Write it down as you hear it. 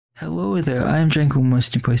Hello there, I'm GiantGrotle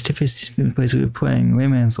Most Impressed. If it's been place we were playing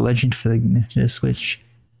Rayman's Legend for the Nintendo Switch.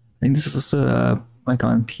 I think this is also like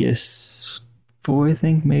on PS4, I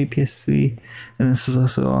think, maybe PS3, and this is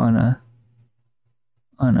also on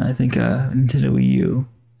I think Nintendo Wii U.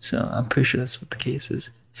 So I'm pretty sure that's what the case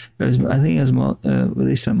is. I think it was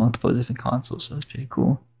released on multiple different consoles, so that's pretty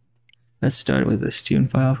cool. Let's start with the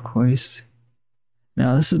student file, of course.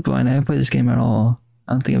 Now this is blind. I haven't played this game at all.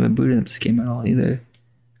 I don't think I've been booted into this game at all either.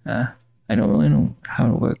 I don't really know how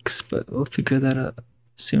it works, but we'll figure that out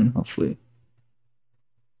soon, hopefully.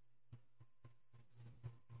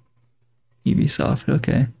 Ubisoft,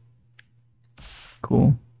 okay.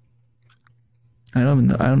 Cool. I don't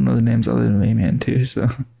know the names other than Rayman too, so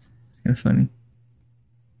it's kind of funny.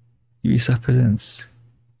 Ubisoft presents.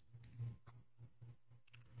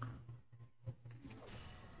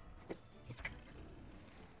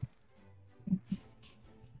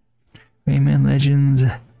 Rayman Legends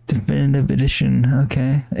Definitive Edition.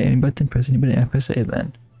 Okay. Any button, press anybody. I press A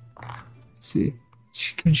then. Let's see.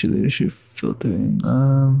 Sequential leadership filtering.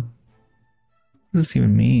 What does this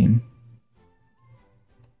even mean?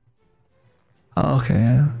 Oh,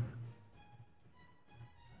 okay.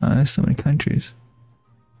 Oh, there's so many countries.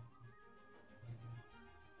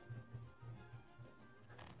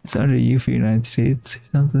 It's under U for United States or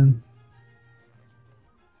something.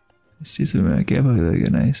 States of America. Yeah, really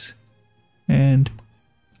nice. And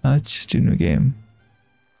let's just do new game.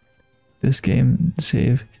 This game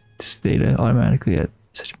save this data automatically at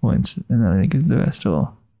such points, and then it gives the rest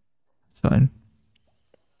all. It's fine.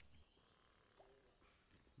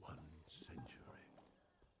 1 century.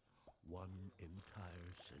 1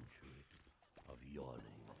 entire century of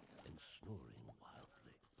yawning and snoring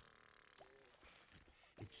wildly.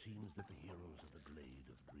 It seems that the heroes of the Glade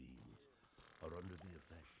of Dreams are under the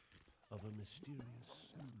effect of a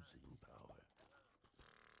mysterious snoozing power.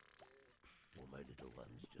 Well, my little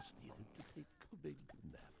ones just needed to take a big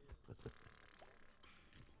nap.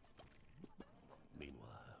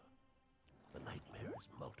 Meanwhile, the nightmares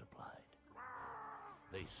multiplied.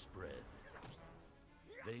 They spread.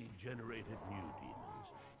 They generated new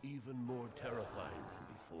demons, even more terrifying than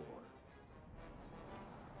before.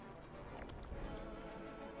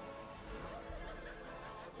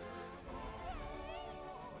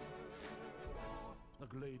 The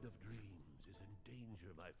Glade of Dreams is in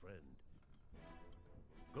danger, my friend.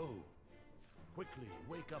 Go. Quickly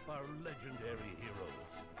wake up our legendary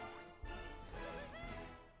heroes.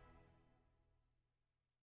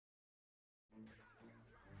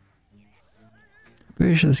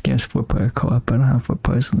 Pretty sure this game's 4-player co-op. I don't have 4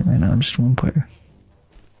 players right now, I'm just 1 player.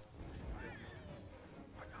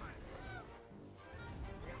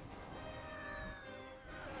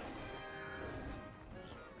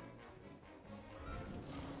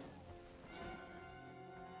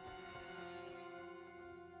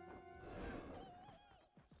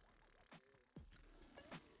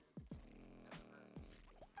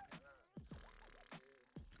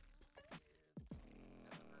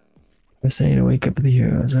 I say to wake up the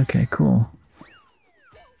heroes. Okay, cool.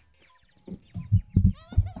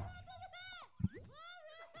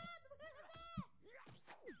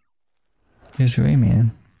 Here's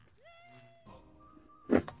Rayman.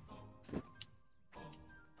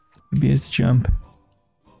 Maybe it's jump.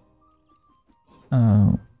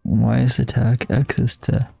 Y is attack, X is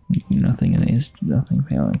to nothing, and A is nothing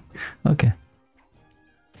failing. Okay.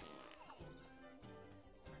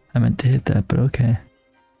 I meant to hit that, but okay.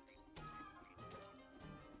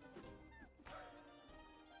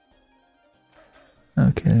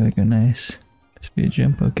 Okay, there we go, nice. Speed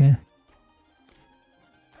jump, okay.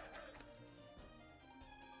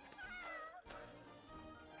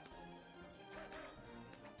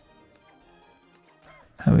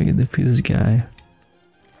 How do we get to defeat this guy?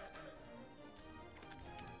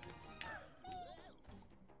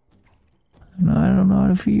 No, I don't know how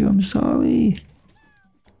to defeat you, I'm sorry.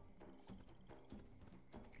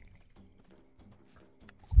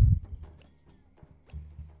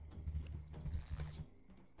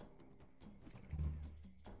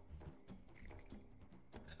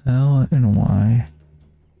 L and Y.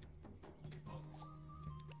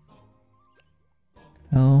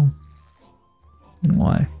 L and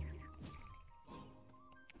Y.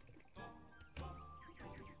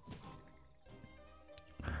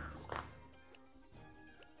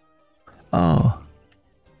 Oh.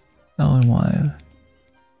 L and Y.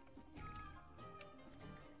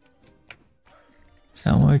 It's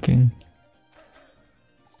not working.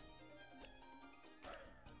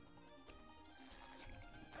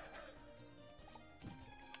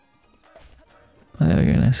 Oh, there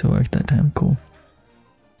we go, nice, it worked that time, cool.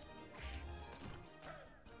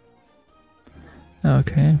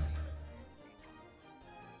 Okay.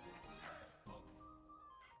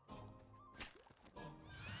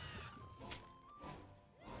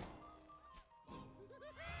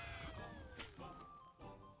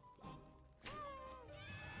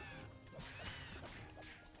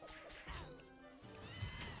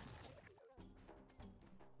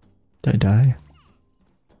 Did I die?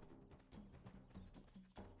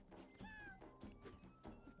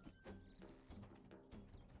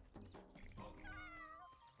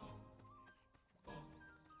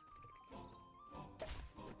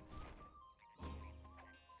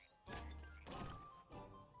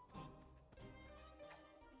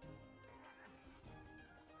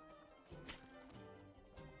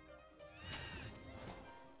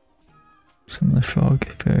 Some of the frog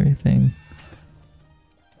fairy thing.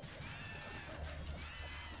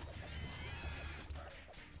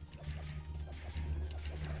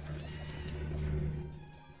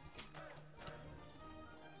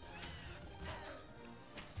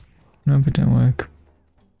 Nope, it didn't work.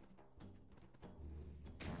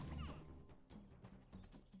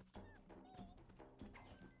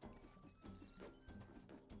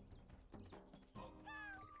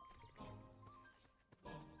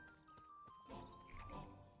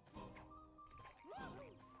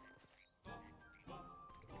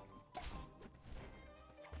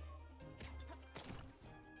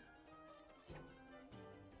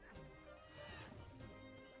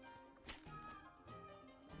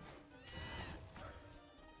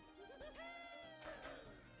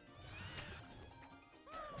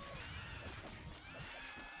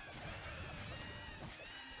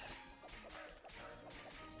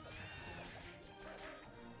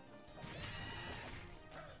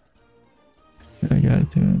 I got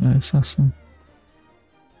it through it. That's awesome.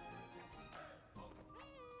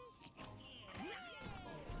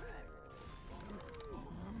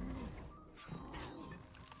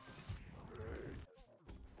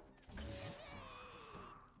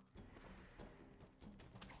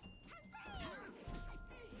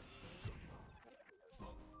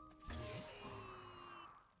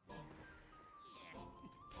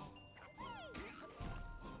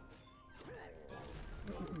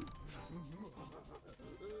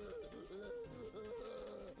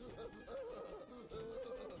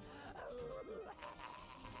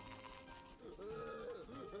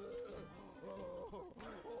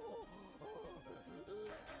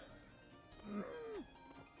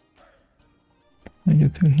 I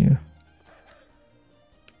get through here.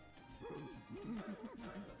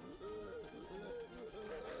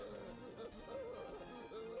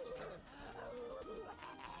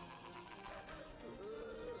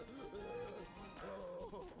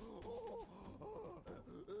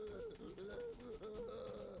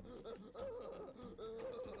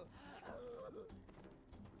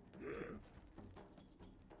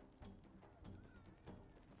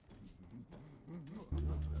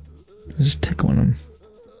 I just tickling him.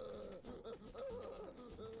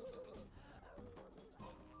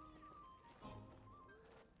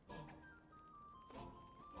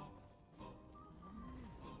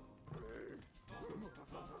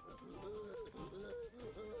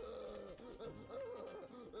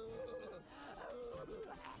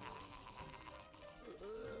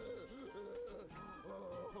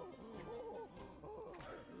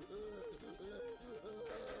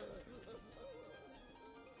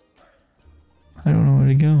 I don't know where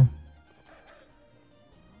to go.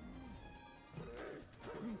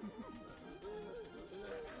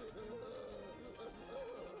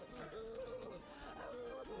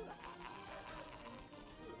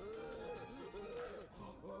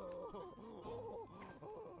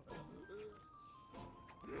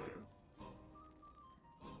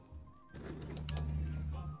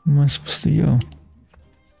 Where am I supposed to go?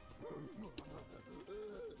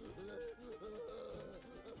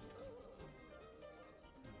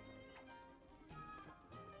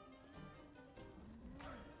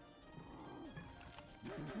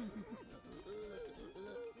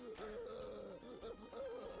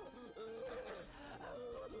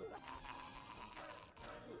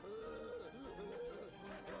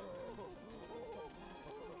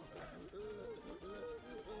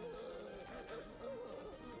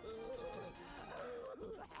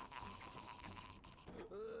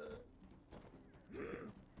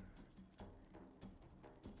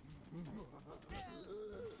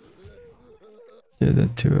 Did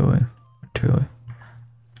that too early. Too early.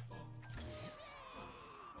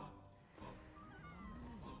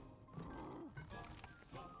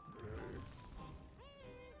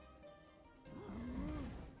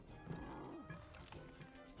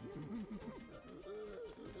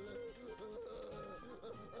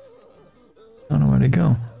 I don't know where it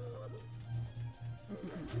go?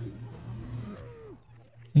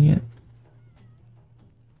 Dang it.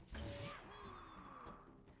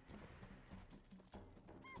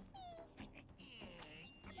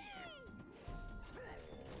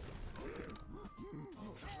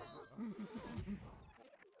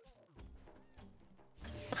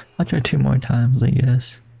 I'll try 2 more times, I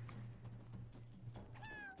guess.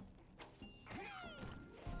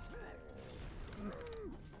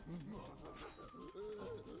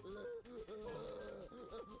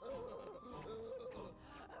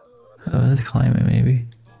 Oh, the climate maybe.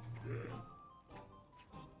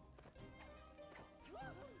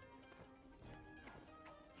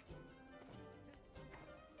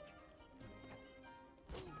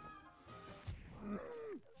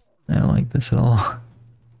 I don't like this at all.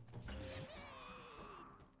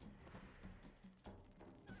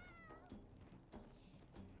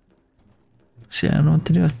 See, I don't know what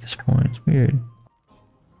to do at this point. It's weird.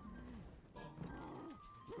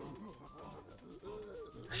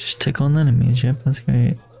 Just tickle on enemies, yep, that's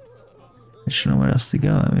great. I just don't know where else to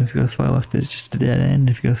go. I mean, if you go far left, it's just a dead end.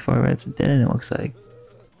 If you go far right, it's a dead end, it looks like.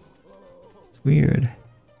 It's weird.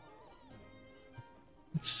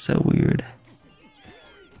 It's so weird.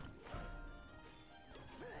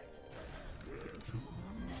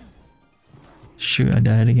 Shoot, I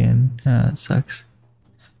died again. It sucks.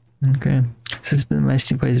 Okay, so it's been my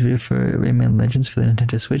Steam Plays video for Rayman Legends for the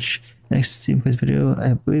Nintendo Switch. Next Steam Plays video,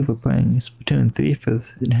 I believe we're playing Splatoon 3 for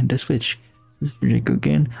the Nintendo Switch. So this is Draco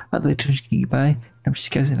again. I'd like to goodbye, and I'll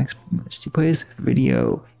see you guys in the next Steam Plays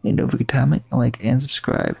video. And don't forget to comment, like, and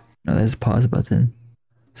subscribe. Now there's a pause button.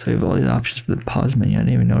 So we have all these options for the pause menu. I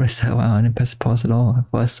didn't even notice that. Wow, I didn't press pause at all. I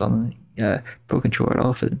pressed on the Pro Controller at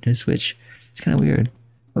all for the Nintendo Switch. It's kind of weird.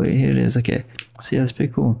 Oh wait, here it is. Okay, so yeah, that's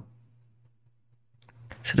pretty cool.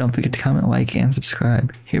 So don't forget to comment, like, and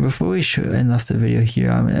subscribe. Here, before we end off the video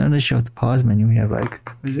here, I'm going to show off the pause menu. We have like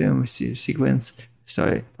resume, sequence,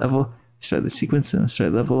 start level, start the sequence, and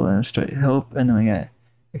start level, and start help, and then we got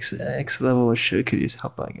X level, which could use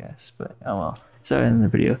help, I guess. But oh well. Sorry, in the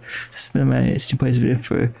video. This has been my Steam Plays video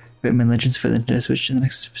for Rayman Legends for the Nintendo Switch. In the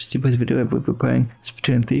next Steam Plays video, I believe we're playing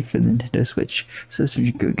Splatoon 3 for the Nintendo Switch. So this is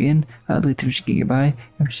again. I'd like to wish you goodbye.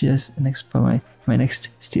 And see you guys next for my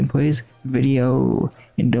next Steam Plays video.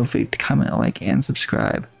 And don't forget to comment, like, and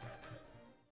subscribe.